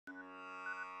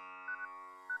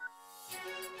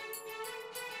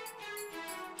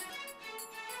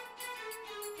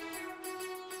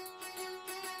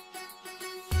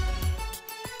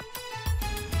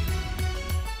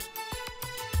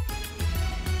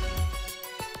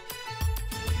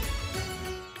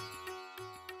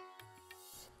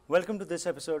Welcome to this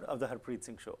episode of the Harpreet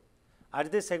Singh show. ਅੱਜ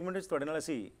ਦੇ segment ਵਿੱਚ ਤੁਹਾਡੇ ਨਾਲ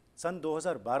ਅਸੀਂ ਸਨ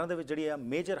 2012 ਦੇ ਵਿੱਚ ਜਿਹੜੀ ਆ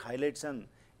ਮੇਜਰ ਹਾਈਲਾਈਟਸ ਹਨ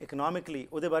ਇਕਨੋਮਿਕਲੀ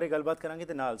ਉਹਦੇ ਬਾਰੇ ਗੱਲਬਾਤ ਕਰਾਂਗੇ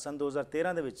ਤੇ ਨਾਲ ਸਨ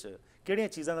 2013 ਦੇ ਵਿੱਚ ਕਿਹੜੀਆਂ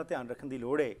ਚੀਜ਼ਾਂ ਦਾ ਧਿਆਨ ਰੱਖਣ ਦੀ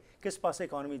ਲੋੜ ਹੈ, ਕਿਸ ਪਾਸੇ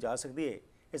ਇਕਨੋਮੀ ਜਾ ਸਕਦੀ ਹੈ,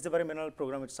 ਇਸ ਦੇ ਬਾਰੇ ਮੇਰੇ ਨਾਲ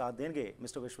ਪ੍ਰੋਗਰਾਮ ਵਿੱਚ ਸਾਥ ਦੇਣਗੇ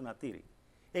ਮਿਸਟਰ ਵਿਸ਼ਵਨਾਥ ਧੀਰੀ।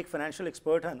 ਇੱਕ ਫਾਈਨੈਂਸ਼ੀਅਲ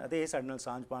ਐਕਸਪਰਟ ਹਨ ਅਤੇ ਇਹ ਸਾਡੇ ਨਾਲ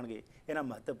ਸਾਂਝ ਪਾਉਣਗੇ ਇਹਨਾਂ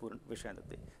ਮਹੱਤਵਪੂਰਨ ਵਿਸ਼ਿਆਂ ਦੇ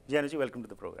ਉੱਤੇ। ਜੀ ਅਨੂ ਜੀ, welcome to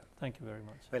the programme. Thank you very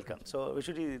much. Welcome. ਸੋ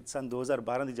ਵਿਸ਼ੂ ਜੀ, ਸਨ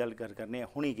 2012 ਦੀ ਗੱਲ ਕਰਨੇ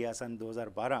ਹੁਣੀ ਗਿਆ ਸਨ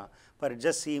 2012, ਪਰ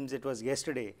just seems it was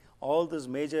yesterday all this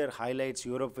major highlights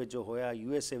Europe ਵਿੱਚ ਜੋ ਹੋਇਆ,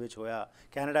 USA ਵਿੱਚ ਹੋਇਆ,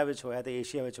 ਕੈਨੇਡਾ ਵਿੱਚ ਹੋਇਆ ਤੇ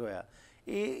ਏਸ਼ੀਆ ਵਿੱਚ ਹੋਇਆ,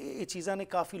 ਇਹ ਚੀਜ਼ਾਂ ਨੇ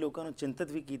ਕਾਫੀ ਲੋਕਾਂ ਨੂੰ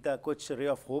ਚਿੰਤਤ ਵੀ ਕੀਤਾ, ਕੁਛ ਰੇ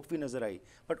ਆਫ ਹੋਪ ਵੀ ਨਜ਼ਰ ਆਈ,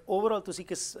 ਬਟ ਓਵਰਆਲ ਤੁਸੀਂ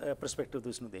ਕਿਸ ਪਰਸਪੈਕਟਿਵ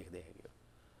ਤੋਂ ਇਸ ਨੂੰ ਦੇਖਦੇ ਹੈਗੇ ਹੋ?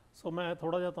 ਸੋ ਮੈਂ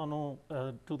ਥੋੜ੍ਹਾ ਜਿਹਾ ਤੁਹਾਨੂੰ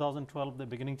 2012 ਦੇ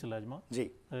ਬਿਗਨਿੰਗ 'ਚ ਲੈ ਜਾਵਾਂ ਜੀ।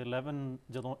 11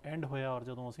 ਜਦੋਂ ਐਂਡ ਹੋਇਆ ਔਰ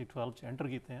ਜਦੋਂ ਅਸੀਂ 12 'ਚ ਐਂਟਰ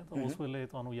ਕੀਤੇ ਹਾਂ ਤਾਂ ਉਸ ਵੇਲੇ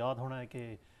ਤੁਹਾਨੂੰ ਯਾਦ ਹੋਣਾ ਹੈ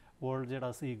ਕਿ ਵਰਲਡ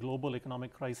ਜਿਹੜਾ ਸੀ ਗਲੋਬਲ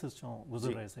ਇਕਨੋਮਿਕ ਕ੍ਰਾਈਸਿਸ 'ਚੋਂ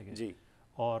ਗੁਜ਼ਰ ਰਹੇ ਸੀਗੇ ਜੀ,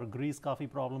 ਔਰ ਗ੍ਰੀਸ ਕਾਫੀ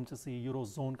ਪ੍ਰੋਬਲਮ 'ਚ ਸੀ, ਯੂਰੋ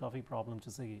ਜ਼ੋਨ ਕਾਫੀ ਪ੍ਰੋਬਲਮ 'ਚ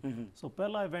ਸੀਗੀ। ਸੋ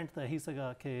ਪਹਿਲਾ ਇਵੈਂਟ ਤਾਂ ਇਹੀ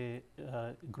ਸੀਗਾ ਕਿ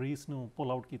ਗ੍ਰੀਸ ਨੂੰ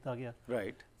ਪੁੱਲ ਆਊਟ ਕੀਤਾ ਗਿਆ।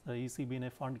 ਰਾਈਟ। ECB ਨੇ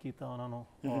ਫੰਡ ਕੀਤਾ ਉਹਨਾਂ ਨੂੰ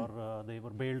ਔਰ ਦੇ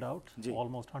ਵਰ ਬੇਲਡ ਆਊਟ,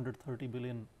 ਆਲਮੋਸਟ $130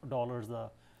 ਬਿਲੀਅਨ ਦਾ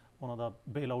ਉਹਨਾਂ ਦਾ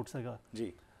ਬੇਲ ਆਊਟ ਸੀਗਾ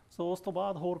ਜੀ। ਸੋ ਉਸ ਤੋਂ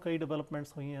ਬਾਅਦ ਹੋਰ ਕਈ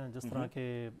ਡਿਵੈਲਪਮੈਂਟਸ ਹੋਈਆਂ, ਜਿਸ ਤਰ੍ਹਾਂ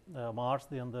ਕਿ ਮਾਰਚ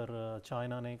ਦੇ ਅੰਦਰ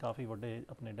ਚਾਈਨਾ ਨੇ ਕਾਫੀ ਵੱਡੇ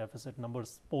ਆਪਣੇ ਡੈਫਿਸਿਟ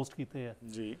ਨੰਬਰਸ ਪੋਸਟ ਕੀਤੇ ਹੈ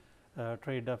ਜੀ,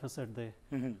 ਟ੍ਰੇਡ ਡੈਫਿਸਿਟ ਦੇ।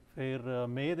 ਫਿਰ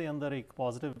ਮਈ ਦੇ ਅੰਦਰ ਇੱਕ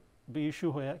ਪੋਜ਼ਿਟਿਵ ਵੀ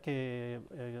ਇਸ਼ੂ ਹੋਇਆ ਕਿ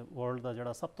ਵਰਲਡ ਦਾ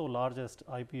ਜਿਹੜਾ ਸਭ ਤੋਂ ਲਾਰਜੈਸਟ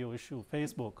IPO ਇਸ਼ੂ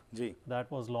ਫੇਸਬੁੱਕ ਜੀ,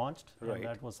 that was launched and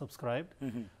that was subscribed,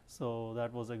 so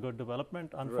that was a good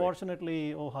development. Unfortunately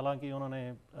ਉਹ ਹਾਲਾਂਕਿ ਉਹਨਾਂ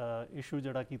ਨੇ ਇਸ਼ੂ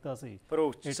ਜਿਹੜਾ ਕੀਤਾ ਸੀ ਪਰ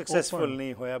ਉਹ ਸਕਸੈਸਫੁਲ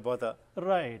ਨਹੀਂ ਹੋਇਆ ਬਹੁਤਾ।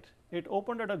 Right. It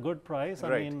opened at a good price.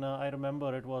 I mean, I remember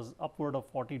it was upward of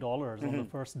 $40 on the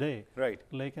first day. Right.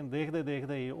 लेकिन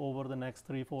देखते ही over the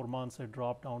next 3-4 months it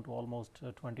dropped down to almost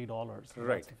 $20.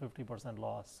 Right. That's a 50%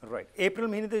 loss. Right. April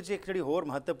ਮਹੀਨੇ ਦੇ ਵਿੱਚ ਇੱਕ ਜਿਹੜੀ ਹੋਰ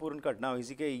ਮਹੱਤਵਪੂਰਨ ਘਟਨਾ ਹੋਈ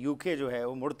ਸੀ ਕਿ UK ਜੋ ਹੈ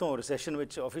ਉਹ ਮੁੜ ਤੋਂ ਰਿਸੈਸ਼ਨ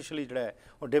ਵਿੱਚ ਆਫੀਸ਼ੀਅਲੀ ਜਿਹੜਾ ਹੈ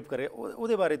ਉਹ ਡਿਪ ਕਰੇ,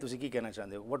 ਉਹਦੇ ਬਾਰੇ ਤੁਸੀਂ ਕੀ ਕਹਿਣਾ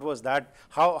ਚਾਹੁੰਦੇ ਹੋ? What was that?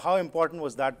 How important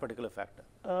was that particular factor?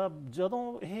 ਜਦੋਂ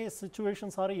ਇਹ ਸਿਚੁਏਸ਼ਨ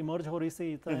ਸਾਰੀ ਇਮਰਜ ਹੋ ਰਹੀ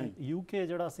ਸੀ ਤਾਂ UK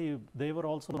ਜਿਹੜਾ ਸੀ they were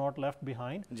also not left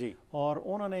behind ਜੀ, ਔਰ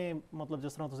ਉਹਨਾਂ ਨੇ ਮਤਲਬ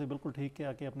ਜਿਸ ਤਰ੍ਹਾਂ ਤੁਸੀਂ ਬਿਲਕੁਲ ਠੀਕ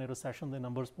ਕਿਹਾ ਕਿ ਆਪਣੇ ਰਿਸੈਸ਼ਨ ਦੇ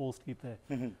ਨੰਬਰਸ ਪੋਸਟ ਕੀਤੇ।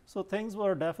 ਸੋ ਥਿੰਗਸ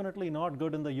ਵਰ definitely not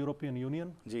good in the European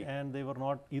union and ਦੇ ਵਰ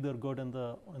ਨਾਟ either good in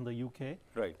the UK।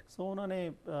 Right. ਸੋ ਉਹਨਾਂ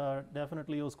ਨੇ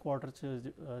ਡੈਫੀਨਿਟਲੀ ਉਸ ਕੁਆਰਟਰ 'ਚ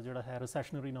ਜਿਹੜਾ ਹੈ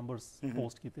ਰਿਸੈਸ਼ਨਰੀ ਨੰਬਰਸ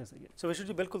ਪੋਸਟ ਕੀਤੇ ਸੀਗੇ। ਸੋ ਵਿਸ਼ੂ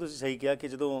ਜੀ, ਬਿਲਕੁਲ ਤੁਸੀਂ ਸਹੀ ਕਿਹਾ ਕਿ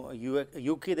ਜਦੋਂ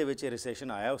UK ਦੇ ਵਿੱਚ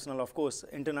ਰਿਸੈਸ਼ਨ ਆਇਆ ਉਸ ਨਾਲ ਆਫਕੋਰਸ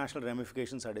ਇੰਟਰਨੈਸ਼ਨਲ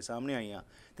ਰੈਮੀਫਿਕੇਸ਼ਨ ਸਾਡੇ ਸਾਹਮਣੇ ਆਈਆਂ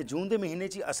ਤੇ ਜੂਨ ਦੇ ਮਹੀਨੇ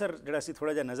 'ਚ ਅਸਰ ਜਿਹੜਾ ਸੀ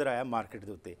ਥੋੜ੍ਹਾ ਜਿਹਾ ਨਜ਼ਰ ਆਇਆ ਮਾਰਕੀਟ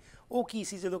ਦੇ ਉੱਤੇ। ਉਹ ਕੀ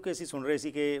ਸੀ? ਜਦੋਂ ਕਿ ਅਸੀਂ ਸੁਣ ਰਹੇ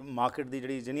ਸੀ ਕਿ ਮਾਰਕੀਟ ਦੀ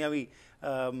ਜਿਹੜੀ ਜਿੰਨੀਆਂ ਵੀ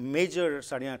ਮੇਜਰ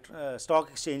ਸਾਡੀਆਂ ਸਟਾਕ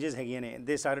ਐਕਸਚੇਂਜਸ ਹੈਗੀਆਂ ਨੇ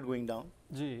ਦੇ ਸਟਾਰਟਡ ਗੋਇੰਗ ਡਾਊਨ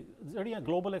ਜੀ। ਜਿਹੜੀਆਂ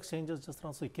ਗਲੋਬਲ ਐਕਸਚੇਂਜਸ ਜਿਸ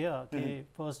ਤਰ੍ਹਾਂ ਤੁਸੀਂ ਕਿਹਾ ਕਿ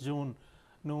 1 ਜੂਨ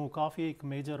ਨੂੰ ਕਾਫੀ ਇੱਕ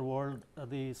ਮੇਜਰ ਵਰਲਡ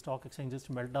ਦੀ ਸਟਾਕ ਐਕਸਚੇਂਜਸ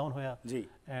 'ਚ ਮੈਲਟਡਾਊਨ ਹੋਇਆ ਜੀ,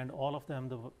 and all of them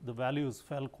the values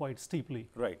fail quite ਸਟੀਪਲੀ।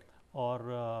 Right. ਔਰ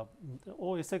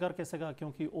ਉਹ ਇਸੇ ਕਰਕੇ ਸੀਗਾ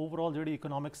ਕਿਉਂਕਿ ਓਵਰਆਲ ਜਿਹੜੀ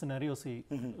ਇਕਨੋਮਿਕ ਸਿਨੈਰੀਓ ਸੀ,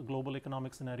 ਗਲੋਬਲ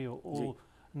ਇਕਨੋਮਿਕ ਸਿਨੈਰੀਓ, ਉਹ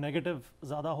ਨੈਗੇਟਿਵ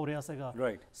ਜ਼ਿਆਦਾ ਹੋ ਰਿਹਾ ਸੀਗਾ।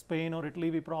 ਸਪੇਨ ਔਰ ਇਟਲੀ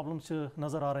ਵੀ ਪ੍ਰੋਬਲਮਸ 'ਚ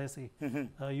ਨਜ਼ਰ ਆ ਰਹੇ ਸੀ।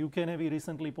 UK ਨੇ ਵੀ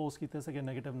ਰੀਸੈਂਟਲੀ ਪੋਸਟ ਕੀਤੇ ਸੀਗੇ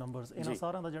ਨੈਗੇਟਿਵ ਨੰਬਰਸ। ਇਹਨਾਂ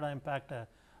ਸਾਰਿਆਂ ਦਾ ਜਿਹੜਾ ਇੰਪੈਕਟ ਹੈ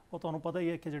ਉਹ ਤੁਹਾਨੂੰ ਪਤਾ ਹੀ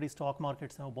ਹੈ ਕਿ ਜਿਹੜੀ ਸਟਾਕ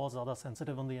ਮਾਰਕੀਟਸ ਹੈ ਉਹ ਬਹੁਤ ਜ਼ਿਆਦਾ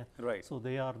ਸੈਂਸਿਟਿਵ ਹੁੰਦੀਆਂ, ਸੋ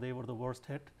ਦੇ ਵਰ ਦ ਵਰਸਟ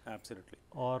ਹਿੱਟ। ਐਬਸੋਲੂਟਲੀ।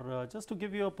 ਔਰ just to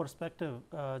give you a perspective,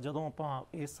 ਜਦੋਂ ਆਪਾਂ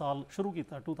ਇਸ ਸਾਲ ਸ਼ੁਰੂ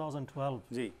ਕੀਤਾ 2012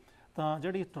 ਜੀ, ਤਾਂ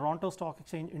ਜਿਹੜੀ ਟੋਰਾਂਟੋ ਸਟਾਕ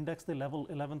ਐਕਸਚੇਂਜ ਇੰਡੈਕਸ ਦੇ ਲੈਵਲ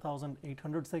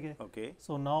 11,800 ਸੀਗੇ। Okay.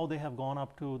 So now they have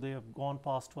gone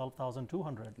past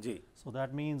 12,200 ਜੀ। So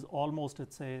that means almost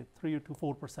it's a 3 to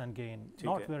 4% gain,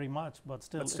 not very much but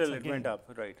still it ਵੈਂਟ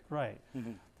up. Right.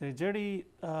 ਤੇ ਜਿਹੜੀ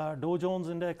ਡੋ ਜੋਨਸ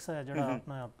ਇੰਡੈਕਸ ਹੈ ਜਿਹੜਾ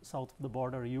ਆਪਣਾ south of the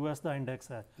border US the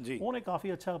index ਹੈ, ਉਹਨੇ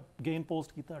ਕਾਫੀ ਅੱਛਾ gain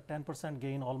post ਕੀਤਾ, 10%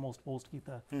 ਗੇਨ ਆਲਮੋਸਟ ਪੋਸਟ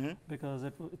ਕੀਤਾ, because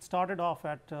it started of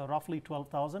at ਰਫਲੀ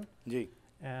 12,000 ਜੀ,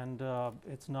 and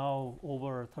it's now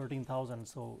over 13,000,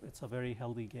 so it's a very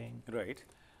healthy gain. Right.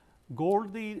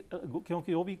 Gold ਦੀ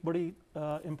ਕਿਉਂਕਿ ਉਹ ਵੀ ਬੜੀ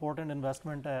ਇੰਪੋਰਟੈਂਟ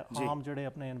ਇਨਵੈਸਟਮੈਂਟ ਹੈ, ਆਮ ਜਿਹੜੇ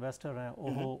ਆਪਣੇ ਇਨਵੈਸਟਰ ਹੈ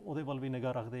ਉਹ ਉਹਦੇ ਵੱਲ ਵੀ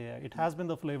ਨਿਗਾਹ ਰੱਖਦੇ ਹੈ। It has been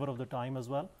the flavour of the time as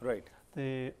well. Right. ਤੇ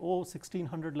ਉਹ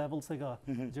 1600 ਲੈਵਲ ਸੀਗਾ,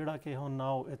 ਜਿਹੜਾ ਕਿ ਹੁਣ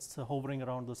ਨਾਓ it's ਹੋਵਰਿੰਗ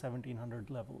around the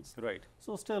 1700 levels. Right.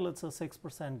 So still it's a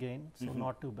 6% gain, so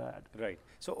not to bed. Right.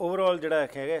 So overall ਜਿਹੜਾ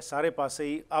ਹੈਗਾ ਸਾਰੇ ਪਾਸੇ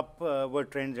ਹੀ ਅਪਵਰਡ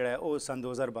ਟ੍ਰੈਂਡ ਜਿਹੜਾ ਉਹ ਸਨ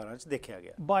 2012 'ਚ ਦੇਖਿਆ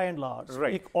ਗਿਆ ਬਾਈ ਐਂਡ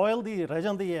ਲਾਰਜ। ਇੱਕ ਆਇਲ ਦੀ ਰਹਿ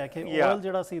ਜਾਂਦੀ ਹੈ ਕਿ ਆਇਲ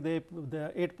ਜਿਹੜਾ ਸੀ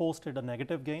it posted a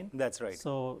negative gain. That's right.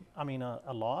 So I mean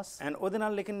a loss. And ਉਹਦੇ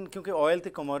ਨਾਲ ਲੇਕਿਨ ਕਿਉਂਕਿ ਆਇਲ ਤੇ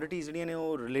ਕਮੋਡਿਟੀਜ਼ ਜਿਹੜੀਆਂ ਨੇ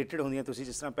ਉਹ ਰਿਲੇਟਡ ਹੁੰਦੀਆਂ, ਤੁਸੀਂ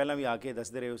ਜਿਸ ਤਰ੍ਹਾਂ ਪਹਿਲਾਂ ਵੀ ਆ ਕੇ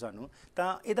ਦੱਸਦੇ ਰਹੇ ਹੋ ਸਾਨੂੰ,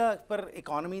 ਤਾਂ ਇਹਦਾ ਪਰ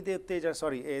ਇਕੋਨਮੀ ਦੇ ਉੱਤੇ ਜਾਂ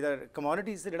ਇਹਦਾ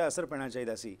ਕਮੋਡਿਟੀਜ਼ 'ਤੇ ਜਿਹੜਾ ਅਸਰ ਪੈਣਾ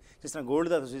ਚਾਹੀਦਾ ਸੀ, ਜਿਸ ਤਰ੍ਹਾਂ ਗੋਲਡ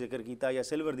ਦਾ ਤੁਸੀਂ ਜ਼ਿਕਰ ਕੀਤਾ ਜਾਂ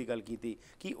ਸਿਲਵਰ ਦੀ ਗੱਲ ਕੀਤੀ,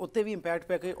 ਕਿ ਉੱਤੇ ਵੀ ਇੰਪੈਕਟ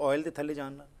ਪਿਆ ਕਿ ਆਇਲ ਦੇ ਥੱਲੇ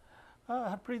ਜਾਣ ਨਾਲ?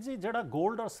 ਹਰਪ੍ਰੀਤ ਜੀ, ਜਿਹੜਾ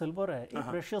골ਡ ਔਰ ਸਿਲਵਰ ਹੈ ਇਹ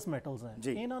ਪ੍ਰੈਸ਼ੀਅਸ ਮੈਟਲਸ ਹੈ।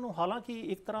 ਇਹਨਾਂ ਨੂੰ ਹਾਲਾਂਕਿ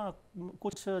ਇੱਕ ਤਰ੍ਹਾਂ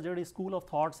ਕੁਝ ਜਿਹੜੀ ਸਕੂਲ ਆਫ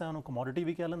ਥਾਟਸ ਹੈ ਉਹਨੂੰ ਕਮੋਡਿਟੀ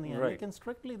ਵੀ ਕਹਿ ਲੈਂਦੀਆਂ, ਲੇਕਿਨ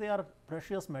strictly they are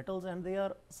precious metals and they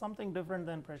are something different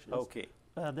then precious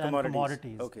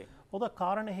commodities। ਉਹਦਾ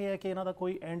ਕਾਰਨ ਇਹ ਹੈ ਕਿ ਇਹਨਾਂ ਦਾ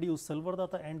ਕੋਈ ਐਂਡ ਯੂਜ਼ ਸਿਲਵਰ ਦਾ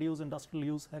ਤਾਂ ਐਂਡ ਯੂਜ਼ ਇੰਡਸਟਰੀਅਲ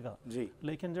ਯੂਜ਼ ਹੈਗਾ,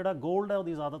 ਲੇਕਿਨ ਜਿਹੜਾ 골ਡ ਹੈ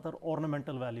ਉਹਦੀ ਜ਼ਿਆਦਾਤਰ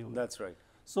ornamental value ਹੈ। That's right.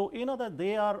 So ਇਹਨਾਂ ਦਾ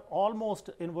they are almost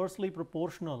inversely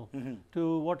proportional to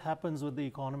what happens with the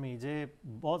economy। ਜੇ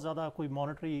ਬਹੁਤ ਜ਼ਿਆਦਾ ਕੋਈ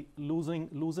monetary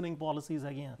loosening policies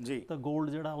ਹੈਗੀਆਂ ਤਾਂ 골ਡ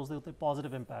ਜਿਹੜਾ ਉਸਦੇ ਉੱਤੇ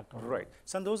positive impact ਹੋਣਾ। ਰਾਈਟ।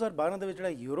 ਸੰਨ 2012 ਦੇ ਵਿੱਚ ਜਿਹੜਾ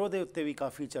ਯੂਰੋ ਦੇ ਉੱਤੇ ਵੀ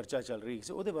ਕਾਫੀ ਚਰਚਾ ਚੱਲ ਰਹੀ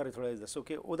ਸੀ, ਉਹਦੇ ਬਾਰੇ ਥੋੜਾ ਜਿਹਾ ਦੱਸੋ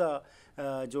ਕਿ ਉਹਦਾ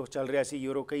ਜੋ ਚੱਲ ਰਿਹਾ ਸੀ,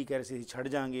 ਯੂਰੋ ਕਈ ਕਹਿ ਰਹੇ ਸੀ ਛੱਡ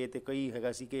ਜਾਾਂਗੇ ਤੇ ਕਈ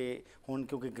ਹੈਗਾ ਸੀ ਕਿ ਹੁਣ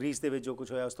ਕਿਉਂਕਿ ਗ੍ਰੀਸ ਦੇ ਵਿੱਚ ਜੋ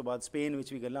ਕੁਝ ਹੋਇਆ ਉਸ ਤੋਂ ਬਾਅਦ ਸਪੇਨ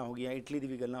ਵਿੱਚ ਵੀ ਗੱਲਾਂ ਹੋ ਗਈਆਂ, ਇਟਲੀ ਦੀ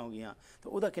ਵੀ ਗੱਲਾਂ ਹੋ ਗਈਆਂ,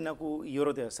 ਤਾਂ ਉਹਦਾ ਕਿੰਨਾ ਕੁ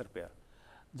ਯੂਰੋ ਤੇ ਅਸਰ ਪਿਆ?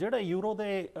 ਜਿਹੜਾ ਯੂਰੋ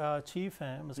ਦੇ ਚੀਫ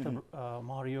ਹੈ mister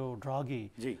Mario ਡਰਾਗੀ,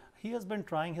 he has been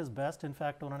trying his best। in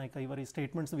fact ਉਹਨਾਂ ਨੇ ਕਈ ਵਾਰੀ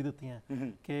ਸਟੇਟਮੈਂਟਸ ਵੀ ਦਿੱਤੀਆਂ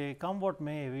ਕਿ come what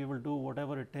may we will do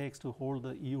whatever it takes to hold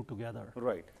the EU together।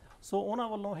 Right. ਸੋ ਉਹਨਾਂ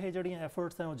ਵੱਲੋਂ ਇਹ ਜਿਹੜੀਆਂ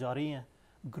ਐਫਰਟਸ ਹੈ ਉਹ ਜਾਰੀ ਹੈ।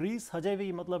 ਗ੍ਰੀਸ ਹਜੇ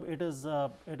ਵੀ ਮਤਲਬ it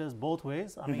is both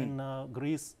ways. I mean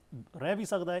Greece ਰਹਿ ਵੀ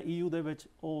ਸਕਦਾ ਹੈ EU ਦੇ ਵਿੱਚ,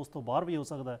 ਉਹ ਉਸ ਤੋਂ ਬਾਹਰ ਵੀ ਹੋ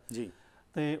ਸਕਦਾ ਹੈ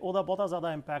ਤੇ ਉਹਦਾ ਬਹੁਤਾ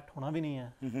ਜ਼ਿਆਦਾ ਇੰਪੈਕਟ ਹੋਣਾ ਵੀ ਨਹੀਂ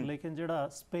ਹੈ। ਲੇਕਿਨ ਜਿਹੜਾ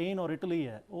ਸਪੇਨ ਔਰ ਇਟਲੀ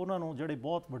ਹੈ, ਉਹਨਾਂ ਨੂੰ ਜਿਹੜੇ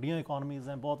ਬਹੁਤ ਵੱਡੀਆਂ ਇਕੋਨਮੀਜ਼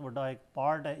ਹੈ, ਬਹੁਤ ਵੱਡਾ ਇੱਕ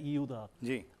ਪਾਰਟ ਹੈ EU ਦਾ,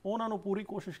 ਉਹਨਾਂ ਨੂੰ ਪੂਰੀ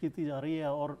ਕੋਸ਼ਿਸ਼ ਕੀਤੀ ਜਾ ਰਹੀ ਹੈ।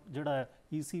 ਔਰ ਜਿਹੜਾ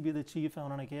ECB ਦੇ ਚੀਫ ਹੈ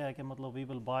ਉਹਨਾਂ ਨੇ ਕਿਹਾ ਹੈ ਕਿ ਮਤਲਬ we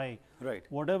will buy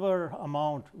whatever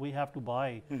amount we have to buy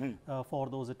for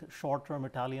those short term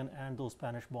Italian and those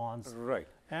Spanish bonds।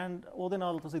 And ਉਹਦੇ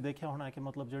ਨਾਲ ਤੁਸੀਂ ਦੇਖਿਆ ਹੋਣਾ ਕਿ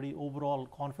ਮਤਲਬ ਜਿਹੜੀ ਓਵਰਆਲ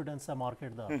ਕੌਨਫੀਡੈਂਸ ਹੈ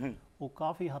ਮਾਰਕੀਟ ਦਾ ਉਹ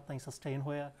ਕਾਫੀ ਹੱਦ ਤਾਈਂ ਸਸਟੇਨ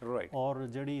ਹੋਇਆ ਔਰ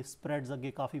ਜਿਹੜੀ ਸਪਰੈਡਸ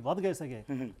ਅੱਗੇ ਕਾਫੀ ਵੱਧ ਗਏ ਸੀਗੇ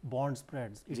ਬੌਂਡ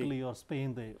ਸਪਰੈਡਸ ਇਟਲੀ ਔਰ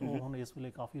ਸਪੇਨ ਦੇ, ਉਹ ਹੁਣ ਇਸ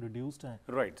ਵੇਲੇ ਕਾਫੀ ਰਿਡਿਊਸਡ ਹੈ।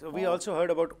 Right. So we also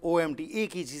heard about OMT। ਇਹ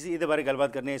ਕੀ ਚੀਜ਼, ਇਹਦੇ ਬਾਰੇ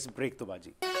ਗੱਲਬਾਤ ਕਰਨੀ ਹੈ ਇਸ ਬ੍ਰੇਕ ਤੋਂ ਬਾਅਦ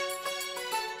ਜੀ।